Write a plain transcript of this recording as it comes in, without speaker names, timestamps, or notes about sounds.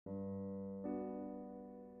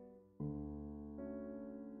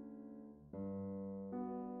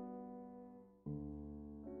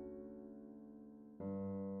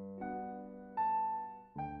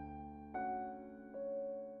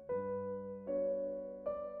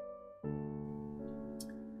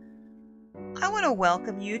I want to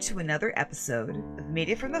welcome you to another episode of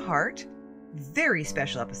Media from the Heart. Very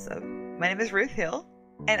special episode. My name is Ruth Hill,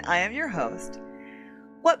 and I am your host.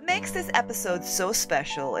 What makes this episode so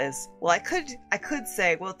special is, well, I could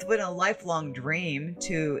say, well, it's been a lifelong dream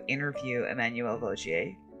to interview Emmanuelle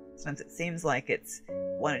Vaugier. Sometimes it seems like it's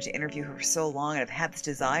wanted to interview her for so long, and I've had this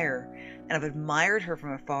desire, and I've admired her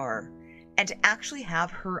from afar. And to actually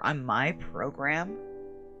have her on my program,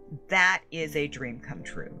 that is a dream come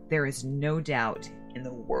true. There is no doubt in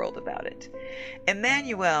the world about it.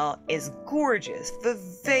 Emmanuelle is gorgeous,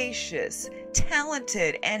 vivacious,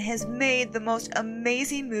 talented, and has made the most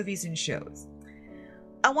amazing movies and shows.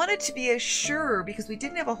 I wanted to be sure, because we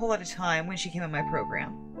didn't have a whole lot of time when she came on my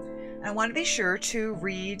program, and I wanted to be sure to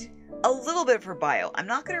read a little bit of her bio. I'm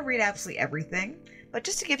not going to read absolutely everything, but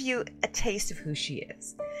just to give you a taste of who she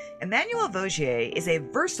is. Emmanuelle Vaugier is a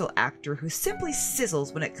versatile actor who simply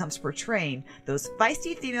sizzles when it comes to portraying those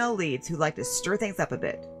feisty female leads who like to stir things up a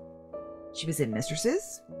bit. She was in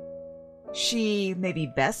Mistresses. She may be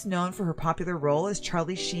best known for her popular role as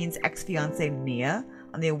Charlie Sheen's ex-fiancée Mia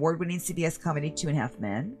on the award-winning CBS comedy 2.5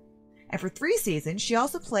 Men. And for 3 seasons, she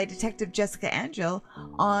also played Detective Jessica Angel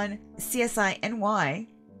on CSI NY,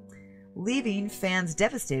 leaving fans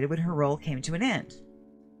devastated when her role came to an end.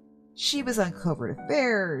 She was on Covert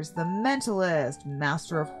Affairs, The Mentalist,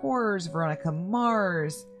 Master of Horrors, Veronica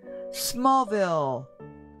Mars, Smallville.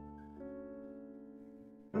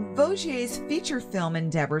 Vaugier's feature film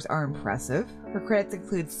endeavors are impressive. Her credits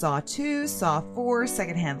include Saw 2, Saw 4,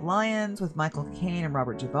 Secondhand Lions with Michael Caine and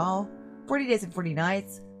Robert Duvall, 40 Days and 40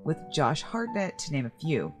 Nights with Josh Hartnett, to name a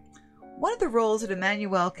few. One of the roles that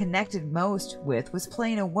Emmanuelle connected most with was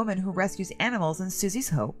playing a woman who rescues animals in Susie's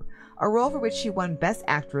Hope, a role for which she won Best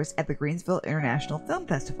Actress at the Greensville International Film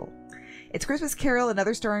Festival. It's Christmas Carol,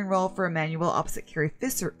 another starring role for Emmanuelle opposite Carrie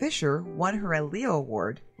Fisher, won her a Leo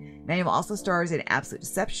Award. Emmanuelle also stars in Absolute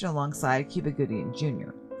Deception alongside Cuba Gooding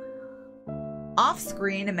Jr.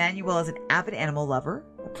 Off-screen, Emmanuelle is an avid animal lover.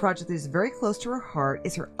 A project that is very close to her heart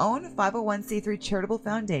is her own 501c3 charitable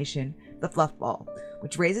foundation, the Fluffball,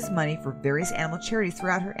 which raises money for various animal charities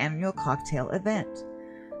throughout her annual cocktail event.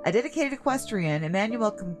 A dedicated equestrian,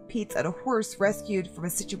 Emmanuelle competes on a horse rescued from a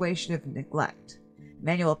situation of neglect.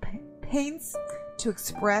 Emmanuelle paints to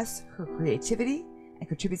express her creativity and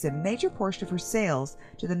contributes a major portion of her sales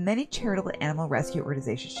to the many charitable animal rescue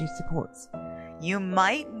organizations she supports. You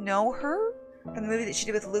might know her from the movie that she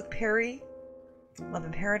did with Luke Perry, Love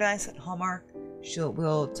in Paradise at Hallmark.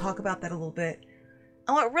 We'll talk about that a little bit.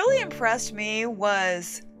 And what really impressed me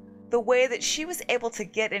was the way that she was able to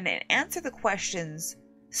get in and answer the questions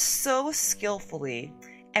so skillfully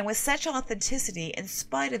and with such authenticity in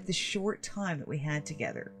spite of the short time that we had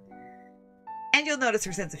together. And you'll notice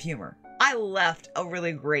her sense of humor. I left a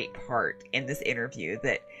really great part in this interview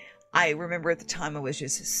that I remember at the time I was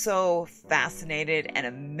just so fascinated and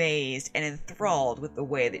amazed and enthralled with the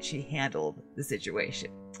way that she handled the situation.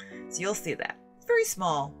 So you'll see that. It's very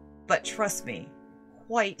small, but trust me,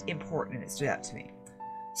 quite important, and it stood out to me.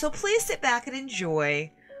 So please sit back and enjoy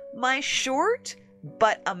my short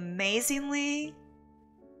but amazingly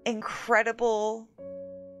incredible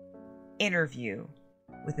interview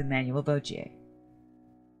with Emmanuelle Vaugier.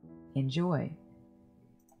 Enjoy.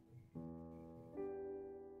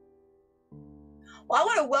 Well, I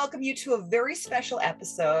want to welcome you to a very special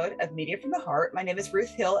episode of Media from the Heart. My name is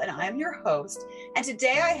Ruth Hill, and I am your host. And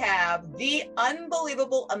today I have the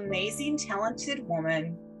unbelievable, amazing, talented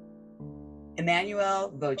woman,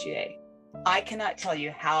 Emmanuelle Vaugier. I cannot tell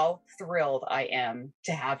you how thrilled I am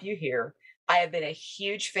to have you here. I have been a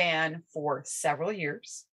huge fan for several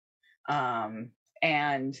years.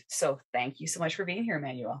 And so thank you so much for being here,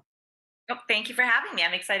 Emmanuelle. Oh, thank you for having me.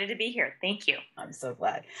 I'm excited to be here. Thank you. I'm so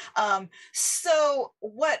glad.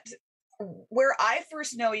 Where I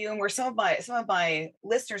first know you and where some of my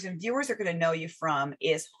listeners and viewers are going to know you from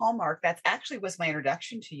is Hallmark. That actually was my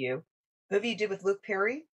introduction to you. The movie you did with Luke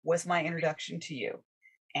Perry was my introduction to you.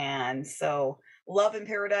 And so Love in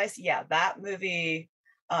Paradise, yeah, that movie.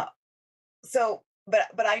 But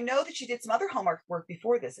I know that you did some other Hallmark work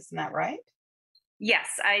before this, isn't that right?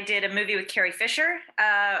 Yes, I did a movie with Carrie Fisher,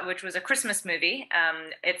 which was a Christmas movie.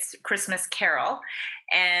 It's Christmas Carol,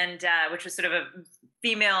 and which was sort of a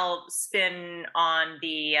female spin on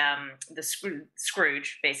the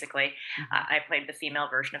Scrooge, basically. I played the female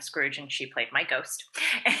version of Scrooge, and she played my ghost.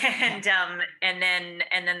 And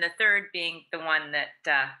then the third being the one that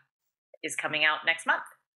is coming out next month.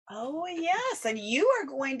 Oh, yes. And you are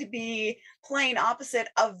going to be playing opposite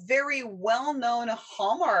a very well-known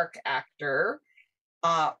Hallmark actor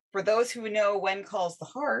For those who know When Calls the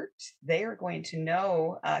Heart, they are going to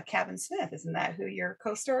know Kavan Smith. Isn't that who your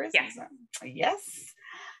co-star is? Yes. Yes.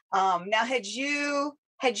 Now, had you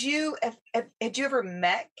ever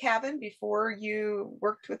met Kavan before you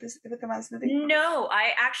worked with him on this movie? No,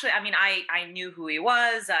 I knew who he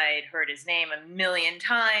was. I'd heard his name a million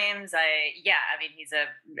times. He's a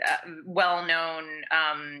well-known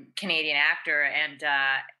Canadian actor, and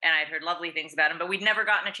I'd heard lovely things about him, but we'd never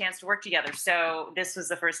gotten a chance to work together. So this was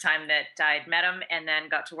the first time that I'd met him and then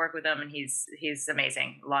got to work with him, and he's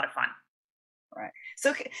amazing. A lot of fun. Right.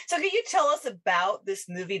 So can you tell us about this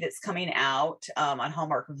movie that's coming out on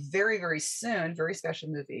Hallmark very, very soon? Very special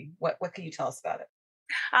movie. What can you tell us about it?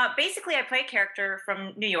 Basically, I play a character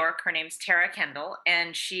from New York. Her name's Tara Kendall,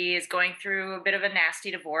 and she is going through a bit of a nasty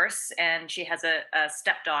divorce, and she has a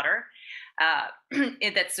stepdaughter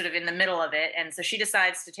that's sort of in the middle of it. And so she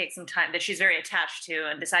decides to take some time that she's very attached to,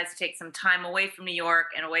 and decides to take some time away from New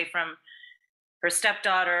York and away from her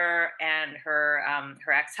stepdaughter and her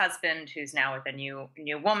ex-husband, who's now with a new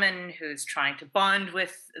woman who's trying to bond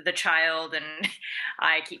with the child. And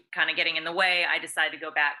I keep kind of getting in the way. I decide to go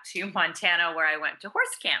back to Montana, where I went to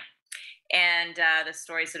horse camp. And the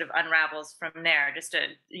story sort of unravels from there, just to,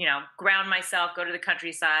 ground myself, go to the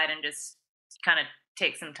countryside, and just kind of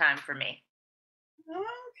take some time for me.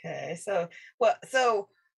 Okay. So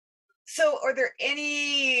are there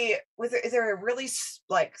is there a really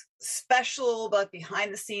special, like,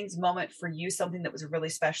 behind the scenes moment for you, something that was really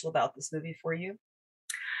special about this movie for you?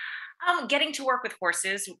 Getting to work with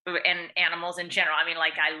horses and animals in general. I mean,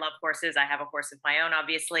 like, I love horses. I have a horse of my own,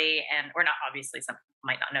 obviously, or not obviously, some people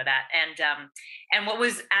might not know that. And what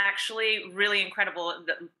was actually really incredible,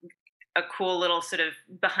 a cool little sort of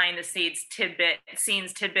behind the scenes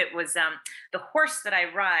tidbit was the horse that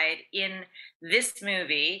I ride in this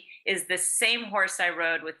movie is the same horse I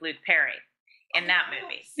rode with Luke Perry in that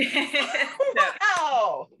movie.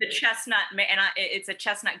 Wow. The chestnut, and it's a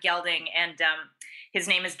chestnut gelding, and his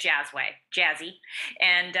name is Jazzy,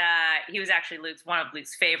 and he was actually one of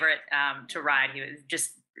Luke's favorite to ride. He was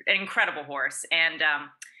just an incredible horse, and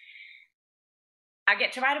I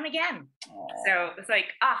get to ride him again. Aww. So it's like,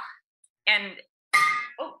 and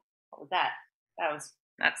what was that?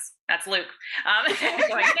 That's Luke. Going,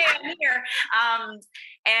 hey, I'm here.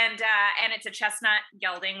 And it's a chestnut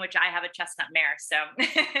gelding, which I have a chestnut mare. So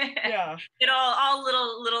yeah, all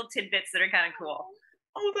little tidbits that are kind of cool.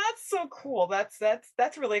 Oh, that's so cool.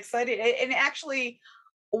 That's really exciting. And actually,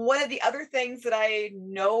 one of the other things that I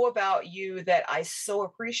know about you that I so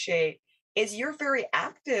appreciate is you're very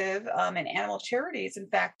active in animal charities. In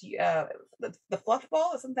fact, the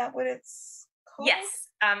Fluffball, isn't that what it's called? Yes.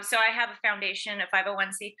 So I have a foundation, a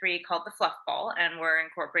 501c3 called the Fluffball, and we're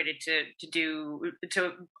incorporated to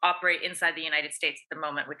operate inside the United States at the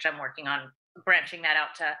moment, which I'm working on branching that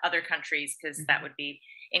out to other countries, because that would be,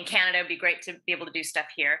 in Canada, it'd be great to be able to do stuff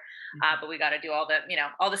here. But we got to do all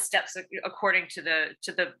the steps according to the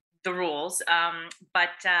rules.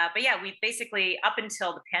 But yeah, we basically, up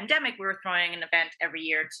until the pandemic, we were throwing an event every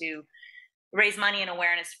year to raise money and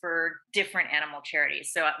awareness for different animal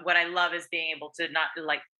charities. So what I love is being able to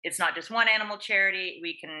it's not just one animal charity.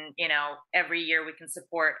 We can, every year we can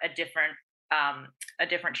support a different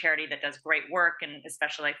charity that does great work, and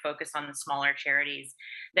especially focus on the smaller charities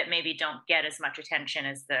that maybe don't get as much attention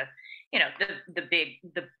as the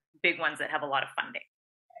big ones that have a lot of funding.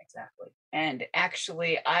 Exactly. And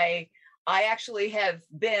actually, I actually have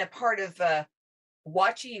been a part of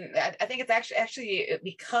watching. I think it's actually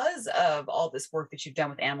because of all this work that you've done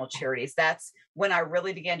with animal charities. That's when I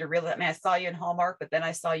really began to realize. I mean, I saw you in Hallmark, but then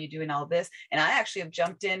I saw you doing all this, and I actually have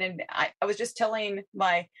jumped in. And I was just telling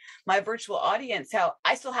my virtual audience how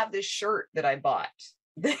I still have this shirt that I bought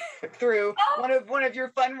through one of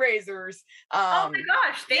your fundraisers. Oh my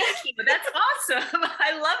gosh, thank you. That's awesome.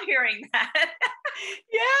 I love hearing that.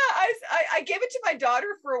 Yeah, I gave it to my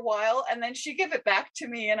daughter for a while, and then she gave it back to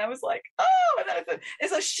me, and I was like, oh, and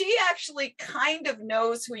so she actually kind of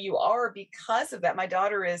knows who you are because of that. My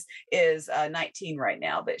daughter is 19 right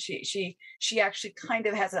now, but she actually kind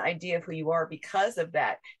of has an idea of who you are because of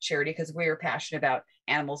that charity, because we are passionate about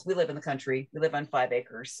animals. We live in the country. We live on 5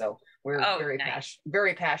 acres, so we're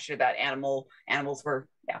very passionate about animals.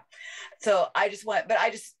 So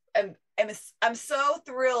I'm so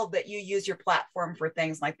thrilled that you use your platform for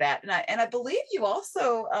things like that. And I believe you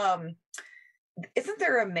also, isn't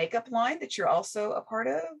there a makeup line that you're also a part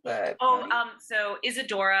of? So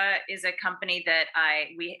Isadora is a company that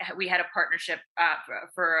we had a partnership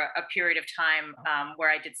for a period of time where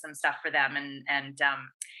I did some stuff for them, and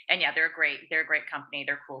yeah, they're a great company.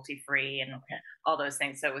 They're cruelty free and all those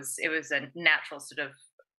things. So it was a natural sort of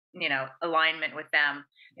alignment with them.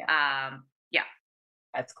 Yeah. Yeah.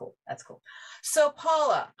 That's cool. That's cool. So,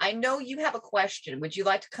 Paula, I know you have a question. Would you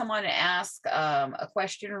like to come on and ask a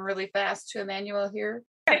question really fast to Emmanuelle here?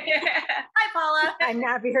 Hi, Paula. I'm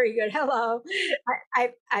not very good. Hello.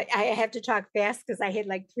 I have to talk fast because I had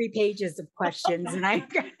like 3 pages of questions, and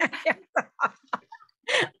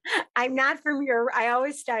I'm not from your. I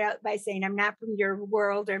always start out by saying I'm not from your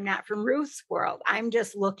world, or I'm not from Ruth's world. I'm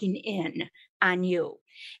just looking in on you,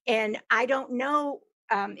 and I don't know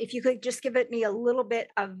if you could just give it me a little bit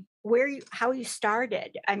of how you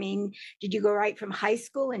started. I mean, did you go right from high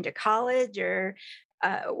school into college, or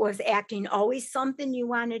was acting always something you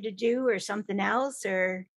wanted to do, or something else,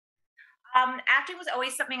 or? Acting was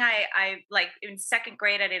always something I like. In second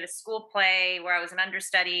grade, I did a school play where I was an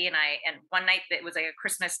understudy, and one night it was like a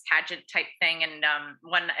Christmas pageant type thing, and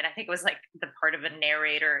I think it was like the part of a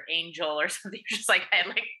narrator angel or something. Just like I had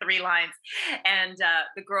like 3 lines, and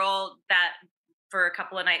the girl that for a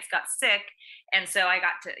couple of nights got sick, and so I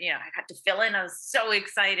got to fill in. I was so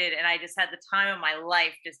excited, and I just had the time of my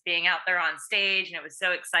life just being out there on stage, and it was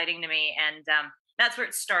so exciting to me, and that's where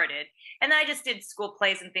it started. And then I just did school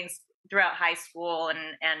plays and things throughout high school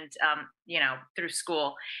and through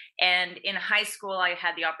school. And in high school, I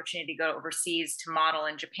had the opportunity to go overseas to model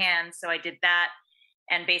in Japan. So I did that.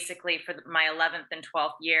 And basically for my 11th and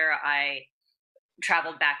 12th year, I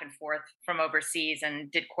traveled back and forth from overseas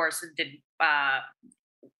and did courses. We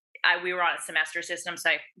were on a semester system. So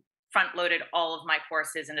I front loaded all of my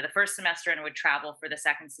courses into the first semester and would travel for the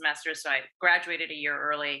second semester. So I graduated a year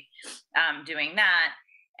early doing that.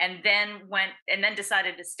 And then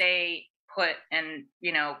decided to stay put and,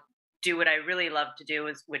 do what I really loved to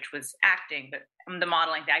do, which was acting. But the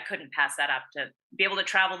modeling thing, I couldn't pass that up, to be able to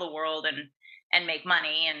travel the world and make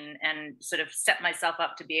money and sort of set myself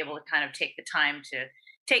up to be able to kind of take the time to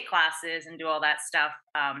take classes and do all that stuff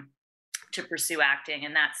to pursue acting.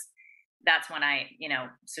 And that's when I,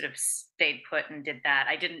 sort of stayed put and did that.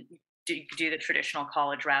 I didn't do the traditional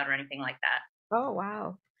college route or anything like that. Oh,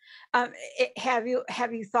 wow. Have you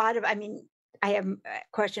thought of, I mean, I have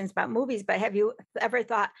questions about movies, but have you ever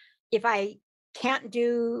thought, if I can't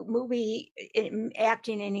do movie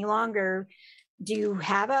acting any longer, do you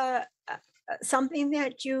have something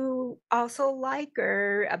that you also like,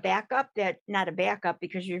 or a backup not a backup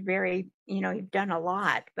because you're very, you've done a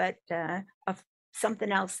lot, but of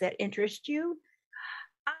something else that interests you?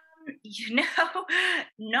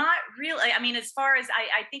 Not really. I mean, as far as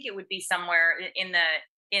I think it would be somewhere in the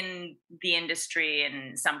industry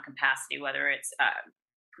in some capacity, whether it's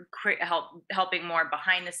helping more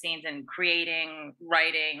behind the scenes and creating,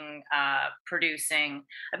 writing, producing.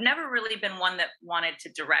 I've never really been one that wanted to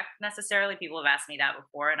direct necessarily. People have asked me that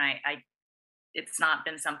before, and I it's not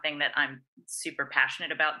been something that I'm super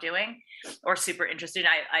passionate about doing or super interested in.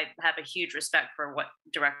 I have a huge respect for what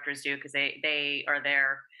directors do, because they are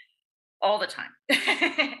there all the time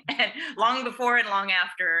and long before and long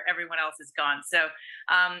after everyone else is gone. So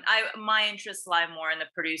my interests lie more in the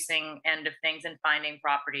producing end of things and finding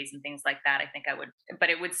properties and things like that. I think I would,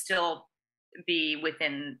 but it would still be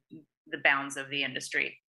within the bounds of the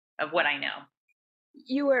industry of what I know.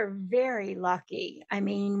 You were very lucky. I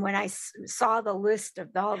mean, when I saw the list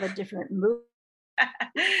of all the different movies,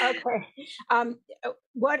 okay.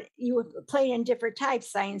 What you played in different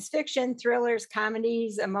types: science fiction, thrillers,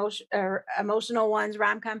 comedies, emotional ones,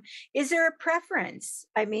 rom-com. Is there a preference?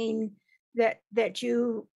 I mean, that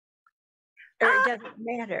you, or it doesn't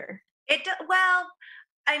matter? Well,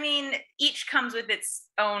 I mean, each comes with its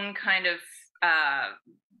own kind of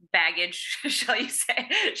baggage, shall we say,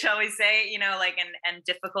 and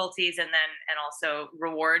difficulties, and also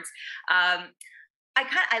rewards.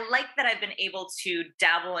 I like that I've been able to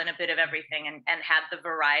dabble in a bit of everything and had the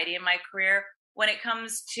variety in my career. When it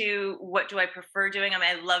comes to what do I prefer doing, I mean,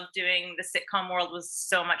 I love doing the sitcom world. Was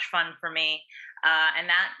so much fun for me. And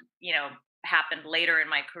that, happened later in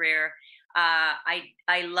my career. I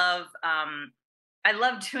love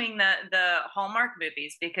doing the Hallmark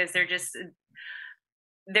movies, because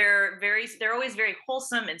they're always very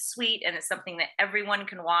wholesome and sweet. And it's something that everyone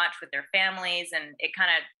can watch with their families. And it kind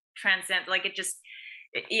of transcends, like it just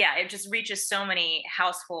reaches so many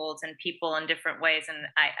households and people in different ways. And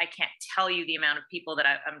I can't tell you the amount of people that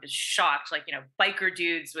I'm just shocked, like, biker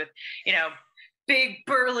dudes with, big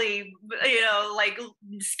burly, like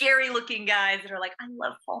scary looking guys that are like, I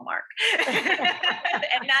love Hallmark.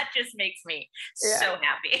 And that just makes me so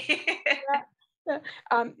happy.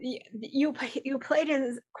 You played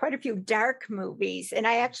in quite a few dark movies, and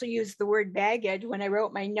I actually used the word baggage when I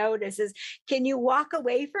wrote my notices. Can you walk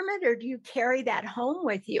away from it, or do you carry that home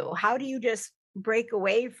with you? How do you just break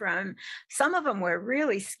away from. Some of them were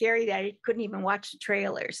really scary that I couldn't even watch the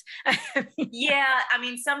trailers. Yeah, I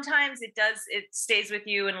mean, sometimes it stays with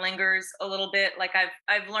you and lingers a little bit. Like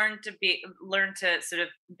I've learned to sort of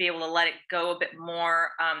be able to let it go a bit more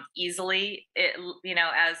easily,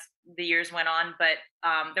 as the years went on. But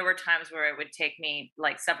there were times where it would take me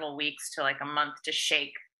like several weeks to like a month to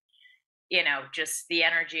shake, just the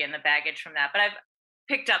energy and the baggage from that. But I've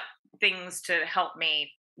picked up things to help me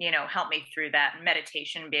through that,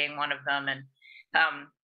 meditation being one of them, and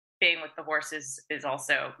being with the horses is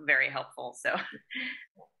also very helpful. So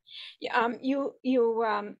you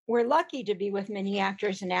were lucky to be with many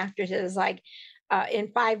actors and actresses, like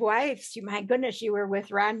in Five Wives. My goodness, you were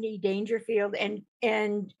with Rodney Dangerfield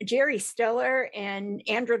and Jerry Stiller and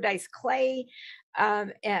Andrew Dice Clay,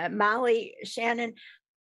 Molly Shannon,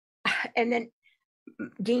 and then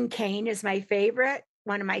Dean Cain is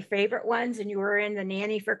one of my favorite ones, and you were in The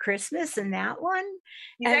Nanny for Christmas in that one.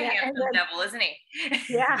 He's a handsome devil, isn't he?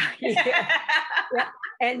 Yeah, yeah.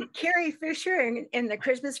 And Carrie Fisher in The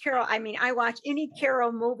Christmas Carol. I mean, I watch any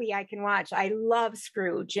Carol movie I can watch. I love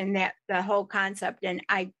Scrooge and the whole concept, and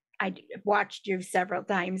I watched you several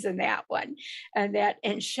times in that one,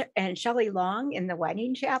 and Shelley Long in The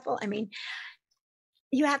Wedding Chapel. I mean,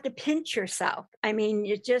 you have to pinch yourself. I mean,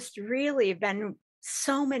 you just really have been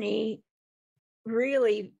so many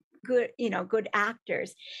really good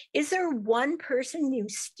actors. Is there one person you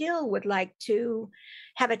still would like to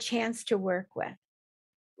have a chance to work with?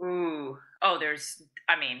 Ooh, oh, there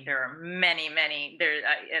are many.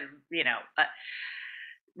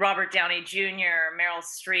 Robert Downey Jr., Meryl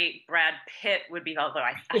Streep, Brad Pitt would be, although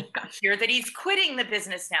I hear that he's quitting the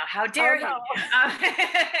business now. How dare he?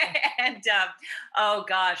 And oh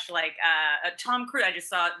gosh, like Tom Cruise. I just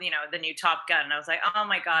saw the new Top Gun, and I was like, oh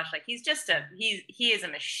my gosh, like he is a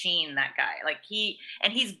machine. That guy, like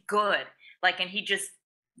he's good. Like, and he just,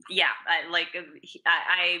 yeah,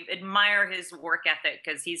 I admire his work ethic,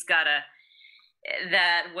 because he's got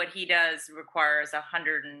that what he does requires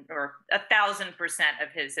 100% or 1,000%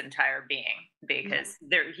 of his entire being, because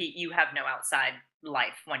you have no outside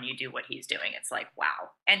life when you do what he's doing. It's like, wow.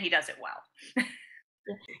 And he does it well.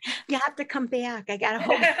 You have to come back. I gotta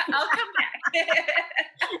hold. I'll come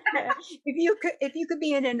back. If you could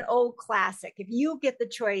be in an old classic, if you get the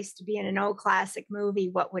choice to be in an old classic movie,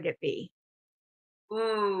 what would it be?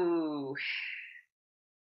 Ooh,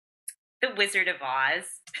 The Wizard of Oz.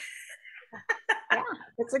 Yeah,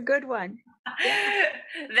 it's a good one. Yeah.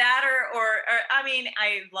 That or I mean,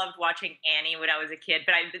 I loved watching Annie when I was a kid,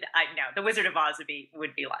 but I know The Wizard of Oz would be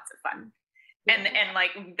lots of fun. Yeah. And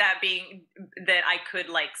like that being that I could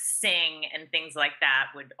like sing and things like that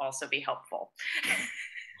would also be helpful.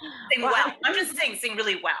 Sing well. I'm just saying, sing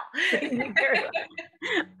really well.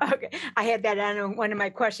 Okay, I had that on one of my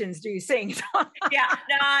questions. Do you sing? Yeah,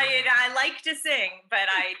 no, I like to sing, but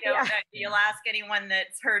I don't. Yeah. You'll ask anyone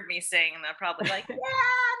that's heard me sing, and they're probably like, "Yeah,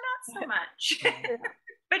 not so much."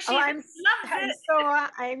 But she loves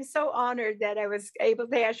it. I'm so honored that I was able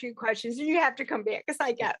to ask you questions, and you have to come back because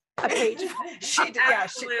I got a page.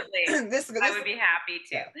 Absolutely. I would be happy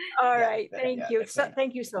to. Yeah. All right, thank you.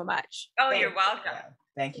 Thank you so much. Oh, you're welcome. Yeah.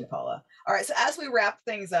 Thank you, Paula. All right, so as we wrap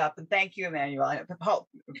things up, and thank you, Emmanuelle,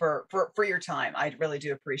 for your time. I really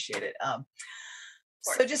do appreciate it.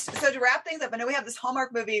 So to wrap things up, I know we have this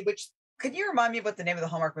Hallmark movie, which, could you remind me of what the name of the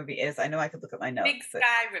Hallmark movie is? I know I could look at my notes. Big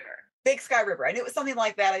Sky River. Big Sky River. I knew it was something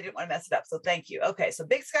like that. I didn't want to mess it up, so thank you. Okay, so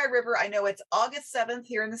Big Sky River, I know it's August 7th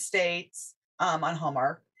here in the States on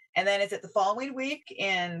Hallmark. And then is it the following week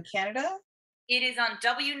in Canada? It is on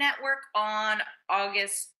W Network on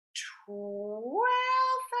August 12th.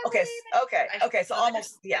 Okay. So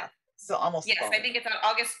almost, yeah. So almost. Yes, I think it's on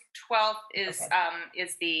August 12th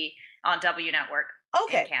is the on W Network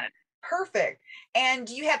in Canada. Perfect. And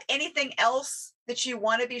do you have anything else that you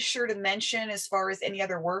want to be sure to mention as far as any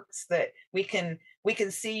other works that we can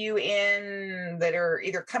see you in that are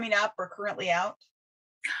either coming up or currently out?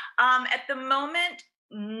 At the moment,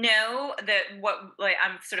 no,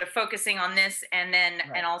 I'm sort of focusing on this, and then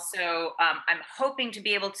and also I'm hoping to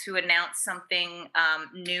be able to announce something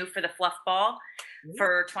new for the Fluffball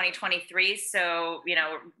for 2023. So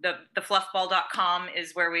the fluffball.com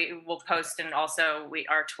is where we will post, and also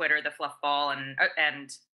our Twitter, the Fluffball, and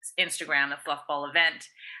Instagram, the Fluffball event.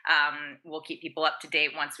 We'll keep people up to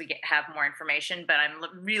date once we have more information, but I'm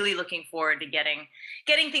really looking forward to getting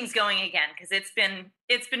things going again, because it's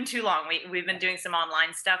been too long. We've been doing some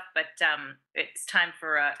online stuff, but it's time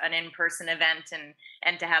for an in-person event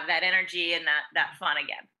and to have that energy and that fun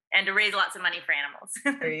again, and to raise lots of money for animals.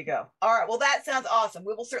 There you go. All right, well, that sounds awesome.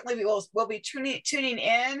 We will certainly we'll be tuning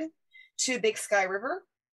in to Big Sky River.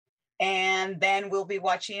 And then we'll be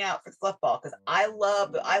watching out for Fluffball, because I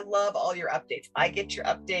love all your updates. I get your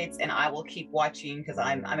updates, and I will keep watching because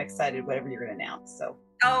I'm excited whatever you're going to announce. So.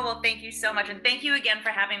 Oh, well, thank you so much. And thank you again for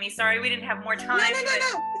having me. Sorry we didn't have more time. No.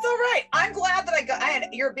 It's all right. I'm glad that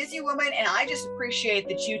you're a busy woman, and I just appreciate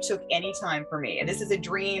that you took any time for me. And this is a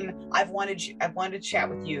dream. I've wanted to chat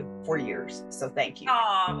with you for years. So thank you.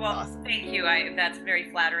 Oh, well, awesome. Thank you. That's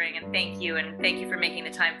very flattering. And thank you. And thank you for making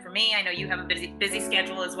the time for me. I know you have a busy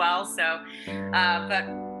schedule as well. So, but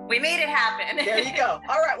we made it happen. There you go.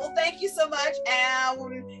 All right. Well, thank you so much.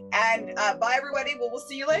 And bye, everybody. We'll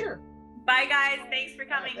see you later. Bye, guys. Thanks for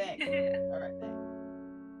coming. All right, thanks. All right, thanks.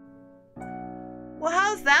 Well,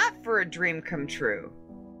 how's that for a dream come true?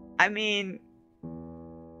 I mean,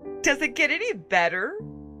 does it get any better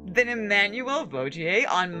than Emmanuelle Vaugier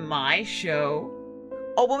on my show?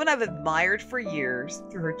 A woman I've admired for years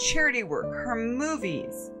through her charity work, her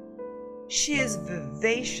movies. She is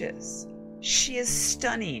vivacious. She is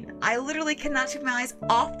stunning. I literally cannot take my eyes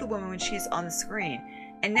off the woman when she's on the screen.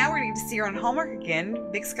 And now we're going to see her on Hallmark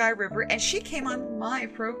again, Big Sky River, and she came on my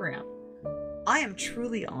program. I am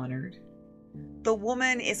truly honored. The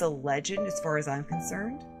woman is a legend as far as I'm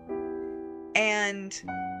concerned. And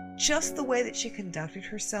just the way that she conducted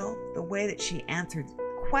herself, the way that she answered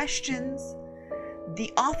questions,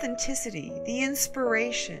 the authenticity, the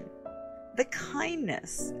inspiration, the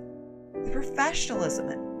kindness, the professionalism,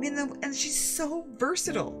 and she's so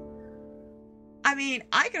versatile. I mean,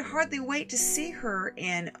 I could hardly wait to see her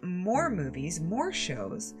in more movies, more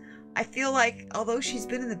shows. I feel like, although she's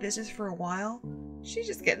been in the business for a while, she's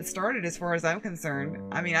just getting started as far as I'm concerned.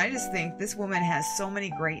 I mean, I just think this woman has so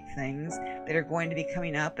many great things that are going to be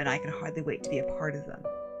coming up, and I can hardly wait to be a part of them.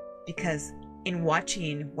 Because in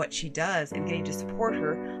watching what she does and getting to support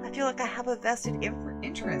her, I feel like I have a vested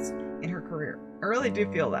interest in her career. I really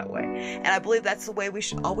do feel that way. And I believe that's the way we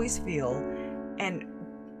should always feel. And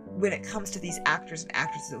when it comes to these actors and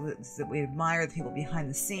actresses that we admire, the people behind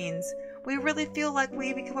the scenes, we really feel like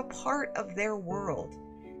we become a part of their world.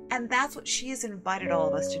 And that's what she has invited all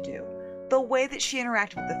of us to do. The way that she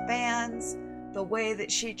interacted with the fans, the way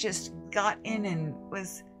that she just got in and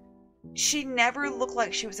she never looked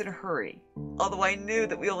like she was in a hurry, although I knew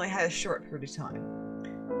that we only had a short period of time.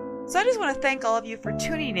 So I just want to thank all of you for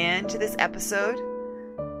tuning in to this episode.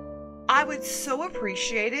 I would so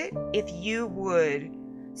appreciate it if you would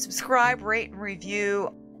subscribe, rate, and review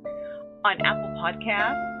on Apple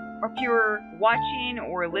Podcasts, or if you're watching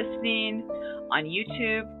or listening on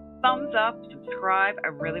YouTube, thumbs up, subscribe. I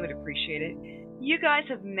really would appreciate it. You guys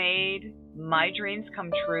have made my dreams come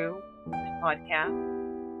true with this podcast.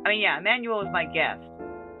 I mean, yeah, Emmanuelle is my guest,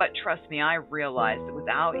 but trust me, I realize that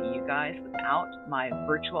without you guys, without my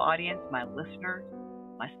virtual audience, my listeners,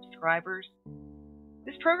 my subscribers,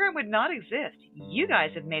 this program would not exist. You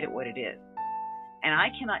guys have made it what it is. And I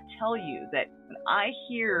cannot tell you that when I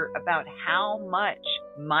hear about how much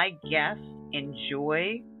my guests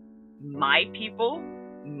enjoy my people,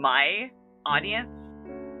 my audience,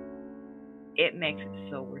 it makes it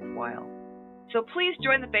so worthwhile. So please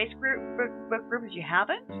join the Facebook group if you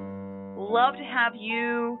haven't. Love to have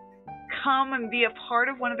you come and be a part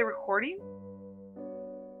of one of the recordings.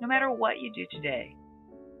 No matter what you do today,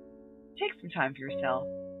 take some time for yourself.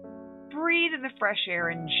 Breathe in the fresh air.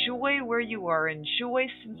 Enjoy where you are. Enjoy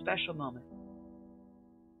some special moments.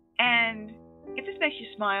 And if this makes you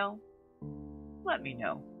smile, let me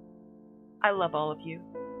know. I love all of you.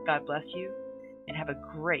 God bless you. And have a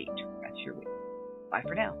great rest of your week. Bye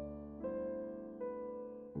for now.